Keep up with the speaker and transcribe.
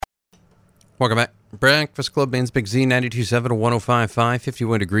Welcome back. Breakfast Club, Maine's Big Z, 92.7 to 105.5,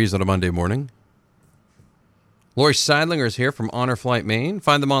 51 degrees on a Monday morning. Laurie Sidelinger is here from Honor Flight Maine.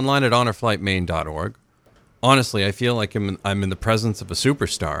 Find them online at honorflightmaine.org. Honestly, I feel like I'm in the presence of a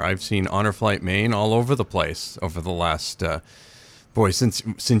superstar. I've seen Honor Flight Maine all over the place over the last,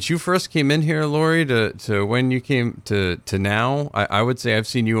 since you first came in here, Laurie, to when you came to now, I would say I've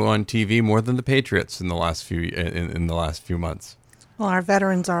seen you on TV more than the Patriots in the last few months. Well, our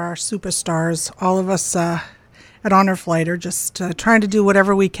veterans are our superstars. All of us at Honor Flight are just trying to do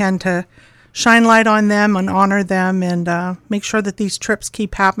whatever we can to shine light on them and honor them and make sure that these trips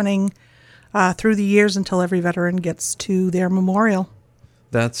keep happening through the years until every veteran gets to their memorial.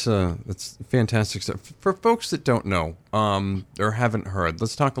 That's fantastic stuff. For folks that don't know or haven't heard,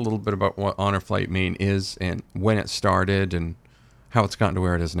 let's talk a little bit about what Honor Flight Maine is and when it started and how it's gotten to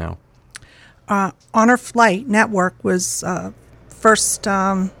where it is now. Honor Flight Network was first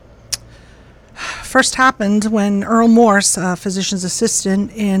happened when Earl Morse, physician's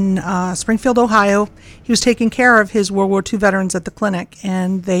assistant in Springfield, Ohio, he was taking care of his World War II veterans at the clinic,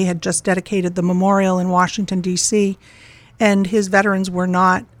 and they had just dedicated the memorial in Washington, D.C., and his veterans were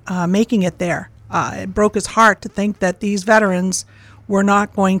not making it there. It broke his heart to think that these veterans were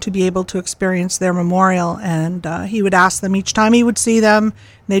not going to be able to experience their memorial, and he would ask them each time he would see them, and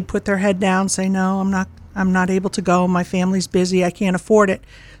they'd put their head down, say, "No, I'm not able to go. My family's busy. I can't afford it."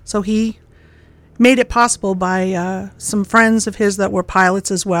 So he made it possible by some friends of his that were pilots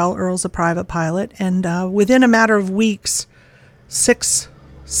as well. Earl's a private pilot. And within a matter of weeks, 6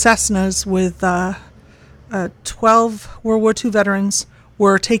 Cessnas with 12 World War II veterans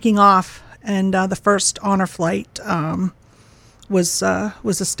were taking off. And the first honor flight was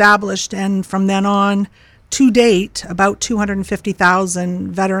established. And from then on, to date, about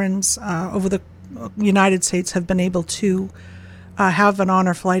 250,000 veterans over the United States have been able to have an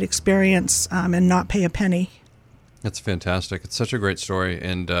honor flight experience and not pay a penny. That's fantastic. It's such a great story,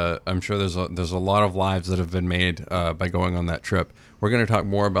 and I'm sure there's a lot of lives that have been made by going on that trip. We're going to talk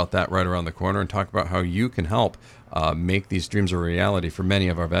more about that right around the corner and talk about how you can help make these dreams a reality for many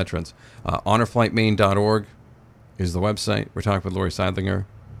of our veterans. Honorflightmaine.org is the website. We're talking with Laurie Sidelinger.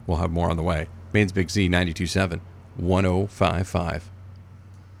 We'll have more on the way. Maine's Big Z, 92.7, 105.5.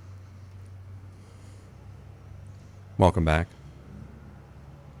 Welcome back.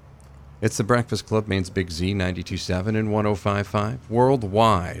 It's the Breakfast Club, Maine's Big Z, 92.7 and 105.5,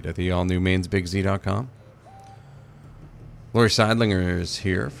 worldwide at the all-new mainsbigz.com. Laurie Sidelinger is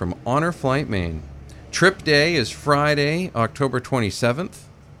here from Honor Flight Maine. Trip day is Friday, October 27th.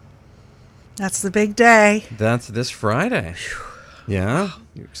 That's the big day. That's this Friday. Yeah?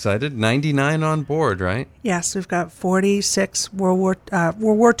 You excited? 99 on board, right? Yes, we've got 46 World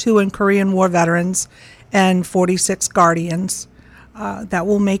War II and Korean War veterans and 46 Guardians. That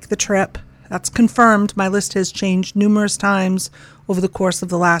will make the trip. That's confirmed. My list has changed numerous times over the course of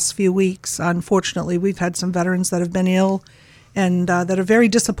the last few weeks. Unfortunately, we've had some veterans that have been ill and that are very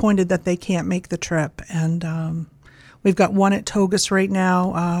disappointed that they can't make the trip. And we've got one at Togus right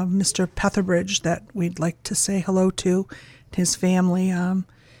now, Mr. Petherbridge, that we'd like to say hello to, his family.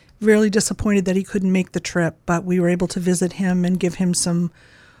 Really disappointed that he couldn't make the trip, but we were able to visit him and give him some,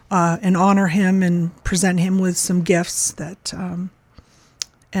 and honor him and present him with some gifts that...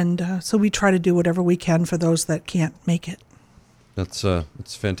 So we try to do whatever we can for those that can't make it.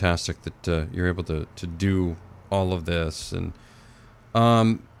 It's fantastic that you're able to do all of this, and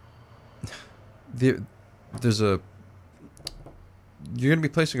you're going to be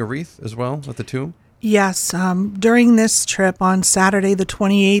placing a wreath as well at the tomb? Yes. During this trip on Saturday the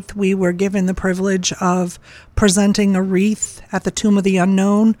 28th, we were given the privilege of presenting a wreath at the Tomb of the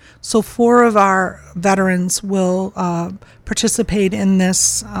Unknown. So 4 of our veterans will participate in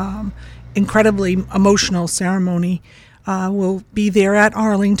this incredibly emotional ceremony. We'll be there at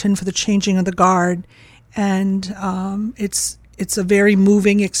Arlington for the changing of the guard. And it's a very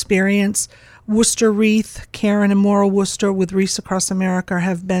moving experience. Worcester Wreath, Karen and Maura Worcester with Wreaths Across America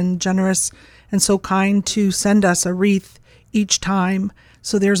have been generous and so kind to send us a wreath each time.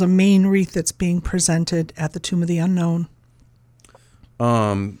 So there's a Maine wreath that's being presented at the Tomb of the Unknown.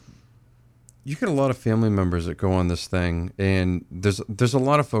 You get a lot of family members that go on this thing, and there's a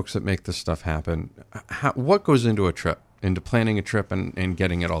lot of folks that make this stuff happen. What goes into a trip, into planning a trip and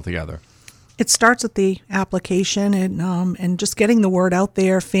getting it all together? It starts at the application and just getting the word out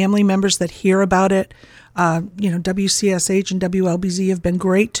there. Family members that hear about it, WCSH and WLBZ have been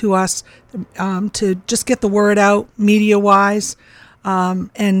great to us to just get the word out media-wise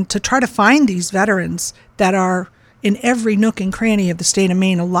and to try to find these veterans that are in every nook and cranny of the state of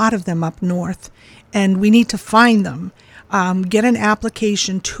Maine, a lot of them up north, and we need to find them. get an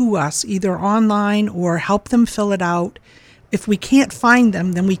application to us, either online or help them fill it out. If we can't find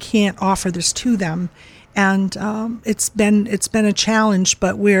them, then we can't offer this to them. And it's been a challenge,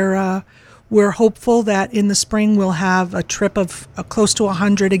 but we're hopeful that in the spring we'll have a trip of close to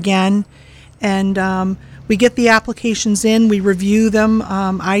 100 again. And we get the applications in, we review them.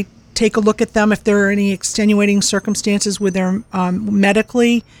 I take a look at them if there are any extenuating circumstances with their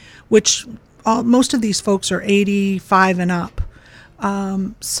medically, which most of these folks are 85 and up.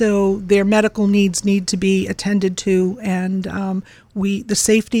 So their medical needs need to be attended to, and the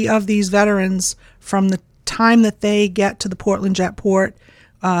safety of these veterans from the time that they get to the Portland Jetport,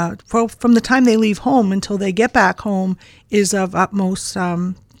 from the time they leave home until they get back home, is of utmost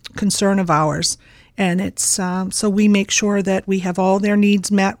concern of ours. And it's so we make sure that we have all their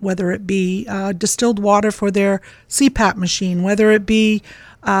needs met, whether it be distilled water for their CPAP machine, whether it be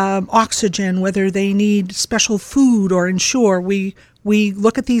oxygen, whether they need special food or insure. We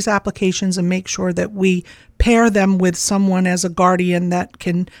look at these applications and make sure that we pair them with someone as a guardian that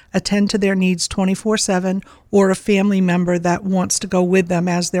can attend to their needs 24/7, or a family member that wants to go with them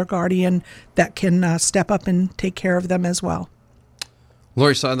as their guardian that can step up and take care of them as well.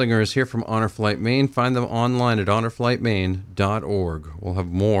 Laurie Sidelinger is here from Honor Flight Maine. Find them online at honorflightmaine.org. We'll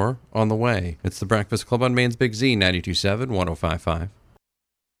have more on the way. It's the Breakfast Club on Maine's Big Z, 92.7, 105.5.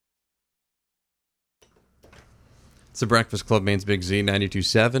 It's the Breakfast Club, Maine's Big Z,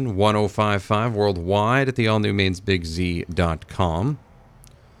 92.7, 105.5, worldwide at the all-new mainsbigz.com.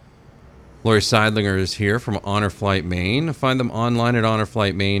 Laurie Sidelinger is here from Honor Flight Maine. Find them online at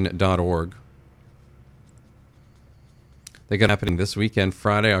honorflightmaine.org. They got happening this weekend,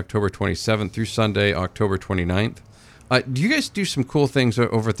 Friday, October 27th through Sunday, October 29th. Do you guys do some cool things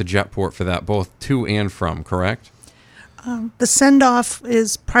over at the Jetport for that, both to and from, correct? The send-off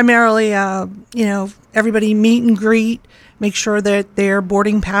is primarily, everybody meet and greet, make sure that their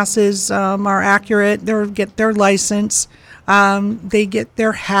boarding passes are accurate, they get their license, they get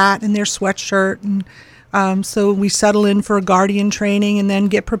their hat and their sweatshirt, and so we settle in for a guardian training and then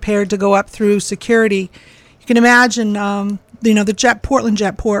get prepared to go up through security. You can imagine, the Portland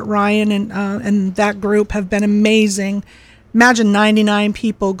Jetport, Ryan and that group have been amazing. Imagine 99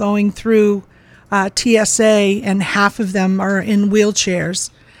 people going through TSA, and half of them are in wheelchairs.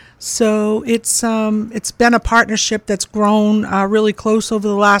 So it's been a partnership that's grown really close over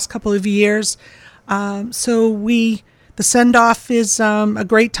the last couple of years. The send-off is a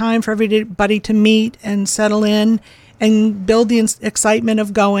great time for everybody to meet and settle in and build the excitement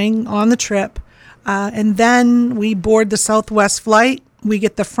of going on the trip. And then we board the Southwest flight. We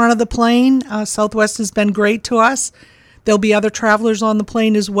get the front of the plane. Southwest has been great to us. There'll be other travelers on the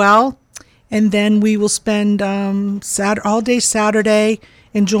plane as well. And then we will spend all day Saturday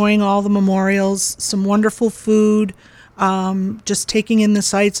enjoying all the memorials, some wonderful food, just taking in the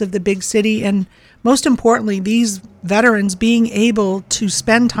sights of the big city. And most importantly, these veterans being able to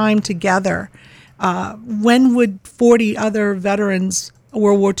spend time together. When would 40 other veterans,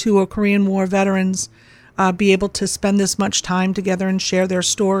 World War II or Korean War veterans, be able to spend this much time together and share their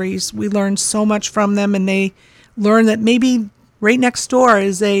stories? We learn so much from them, and they learn that maybe right next door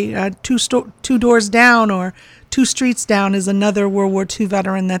is two doors down or 2 streets down is another World War II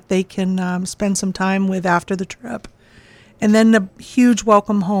veteran that they can spend some time with after the trip. And then a huge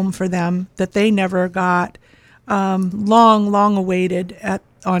welcome home for them that they never got, long awaited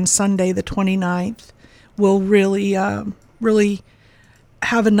on Sunday the 29th. Will really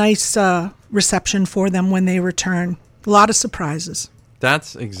have a nice reception for them when they return. A lot of surprises.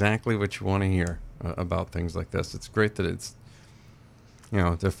 That's exactly what you want to hear about things like this. It's great that it's,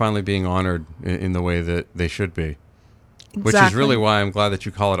 they're finally being honored in the way that they should be. Exactly. Which is really why I'm glad that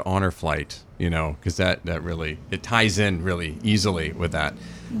you call it Honor Flight, because that really, it ties in really easily with that.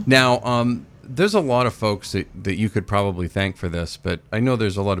 Now, there's a lot of folks that you could probably thank for this, but I know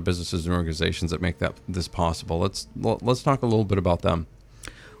there's a lot of businesses and organizations that make this possible. Let's talk a little bit about them.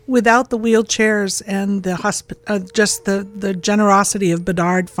 Without the wheelchairs and just the generosity of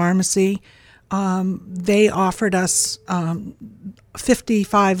Bedard Pharmacy, they offered us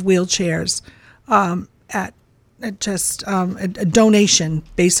 55 wheelchairs at a donation,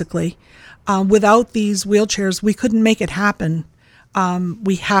 basically. Without these wheelchairs, we couldn't make it happen.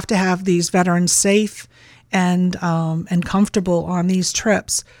 We have to have these veterans safe and comfortable on these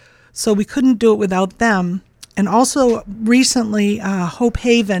trips. So we couldn't do it without them. And also recently, Hope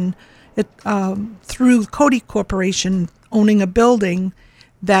Haven, through Cody Corporation owning a building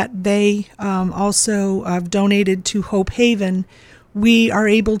that they also donated to Hope Haven, we are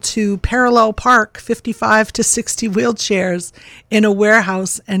able to parallel park 55 to 60 wheelchairs in a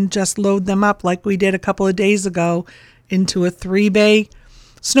warehouse and just load them up like we did a couple of days ago into a 3-bay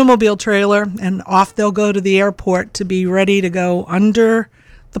snowmobile trailer, and off they'll go to the airport to be ready to go under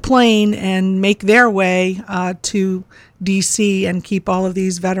the plane and make their way to D.C. and keep all of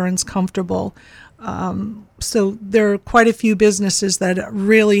these veterans comfortable. So there are quite a few businesses that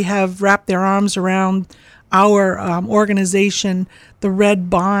really have wrapped their arms around our organization. The Red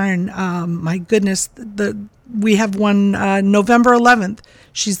Barn, my goodness, we have one November 11th.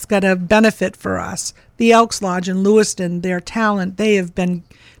 She's got a benefit for us. The Elks Lodge in Lewiston, their talent, they have been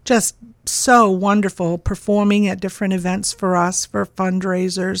just so wonderful performing at different events for us, for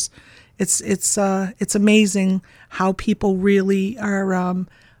fundraisers. It's amazing how people really are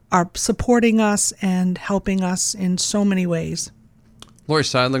supporting us and helping us in so many ways. Laurie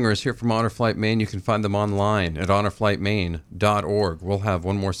Sidelinger is here from Honor Flight Maine. You can find them online at honorflightmaine.org. We'll have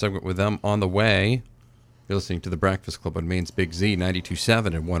one more segment with them on the way. You're listening to The Breakfast Club on Maine's Big Z,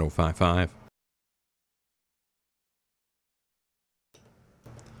 92.7 and 105.5.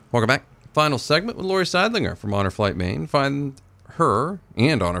 Welcome back. Final segment with Laurie Sidelinger from Honor Flight Maine. Find her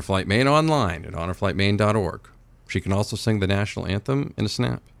and Honor Flight Maine online at honorflightmaine.org. She can also sing the national anthem in a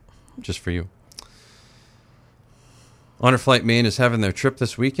snap, just for you. Honor Flight Maine is having their trip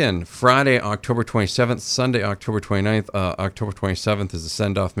this weekend, Friday, October 27th, Sunday, October 29th. October 27th is the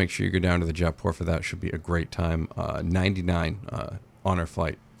send-off. Make sure you go down to the Jetport for that. Should be a great time. 99 Honor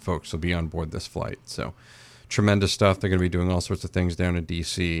Flight folks will be on board this flight. So tremendous stuff. They're going to be doing all sorts of things down in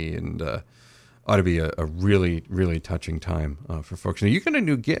D.C., and ought to be a really, really touching time for folks. Now, you got a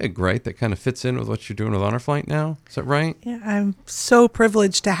new gig, right, that kind of fits in with what you're doing with Honor Flight now? Is that right? Yeah, I'm so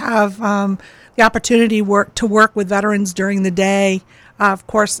privileged to have the opportunity to work with veterans during the day. Of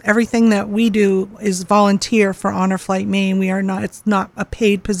course, everything that we do is volunteer for Honor Flight Maine. It's not a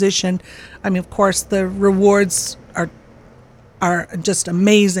paid position. I mean, of course, the rewards are just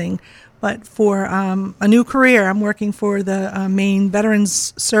amazing. But for a new career, I'm working for the Maine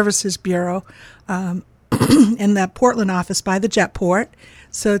Veterans Services Bureau in the Portland office by the Jetport.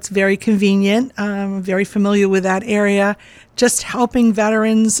 So it's very convenient. I'm very familiar with that area. Just helping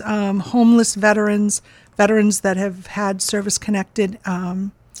veterans, homeless veterans, veterans that have had service-connected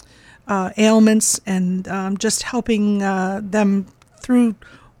ailments, and just helping them through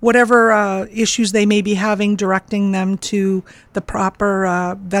whatever issues they may be having, directing them to the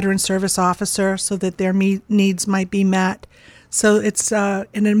proper veteran service officer so that their needs might be met. So it's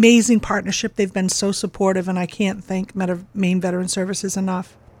an amazing partnership. They've been so supportive, and I can't thank Maine Veteran Services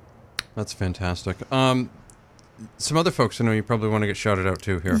enough. That's fantastic. Some other folks I know you probably want to get shouted out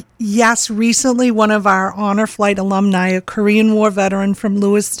to here. Yes, recently one of our Honor Flight alumni, a Korean War veteran from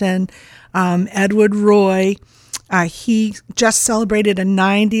Lewiston, Edward Roy, he just celebrated a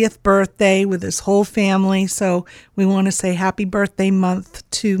 90th birthday with his whole family, so we want to say happy birthday month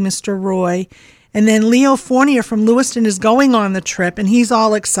to Mr. Roy. And then Leo Fournier from Lewiston is going on the trip, and he's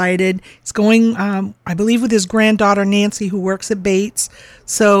all excited. He's going, I believe, with his granddaughter Nancy, who works at Bates.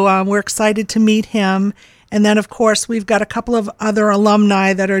 So we're excited to meet him. And then, of course, we've got a couple of other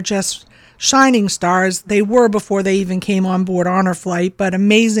alumni that are just shining stars. They were before they even came on board Honor Flight, but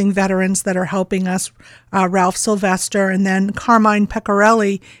amazing veterans that are helping us. Ralph Sylvester, and then Carmine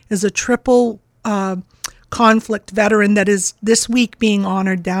Pecorelli is a triple conflict veteran that is this week being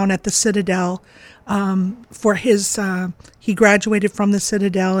honored down at the Citadel for his, he graduated from the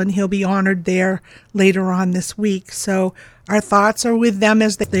Citadel, and he'll be honored there later on this week. So our thoughts are with them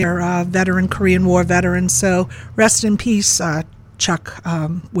as they're veteran, Korean War veterans. So rest in peace, Chuck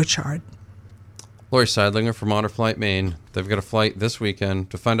Witchard. Laurie Sidelinger from Honor Flight Maine. They've got a flight this weekend.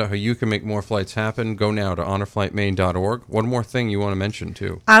 To find out how you can make more flights happen, go now to honorflightmaine.org. One more thing you want to mention,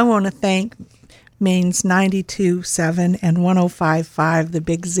 too. I want to thank Maine's 92.7 and 105.5, the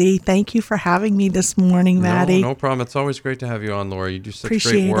Big Z. Thank you for having me this morning, Maddie. No problem. It's always great to have you on, Laurie. You do such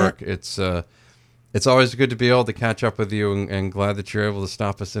Appreciate great work. it. It's always good to be able to catch up with you, and glad that you're able to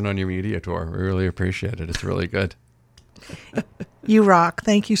stop us in on your media tour. We really appreciate it. It's really good. You rock.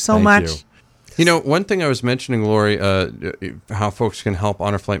 Thank you so much. You. You know, one thing I was mentioning, Laurie, how folks can help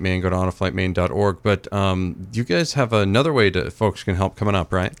Honor Flight Maine, go to honorflightmaine.org, but you guys have another way that folks can help coming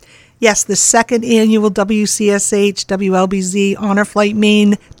up, right? Yes, the second annual WCSH WLBZ Honor Flight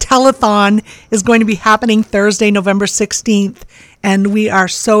Maine Telethon is going to be happening Thursday, November 16th, and we are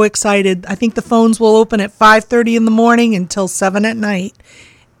so excited. I think the phones will open at 5:30 in the morning until 7 at night.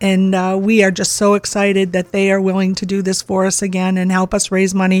 And we are just so excited that they are willing to do this for us again and help us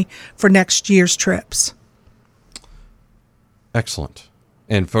raise money for next year's trips. Excellent.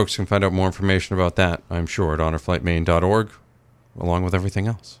 And folks can find out more information about that, I'm sure, at honorflightmaine.org, along with everything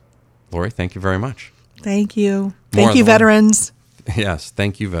else. Laurie, thank you very much. Thank you. Thank you, veterans. Yes,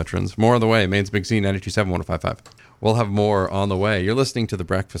 thank you, veterans. More on the way. Maine's Big Z, 92.7, 105.5. We'll have more on the way. You're listening to The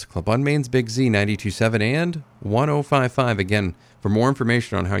Breakfast Club on Maine's Big Z 92.7 and 105.5. Again, for more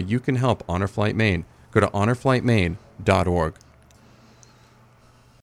information on how you can help Honor Flight Maine, go to honorflightmaine.org.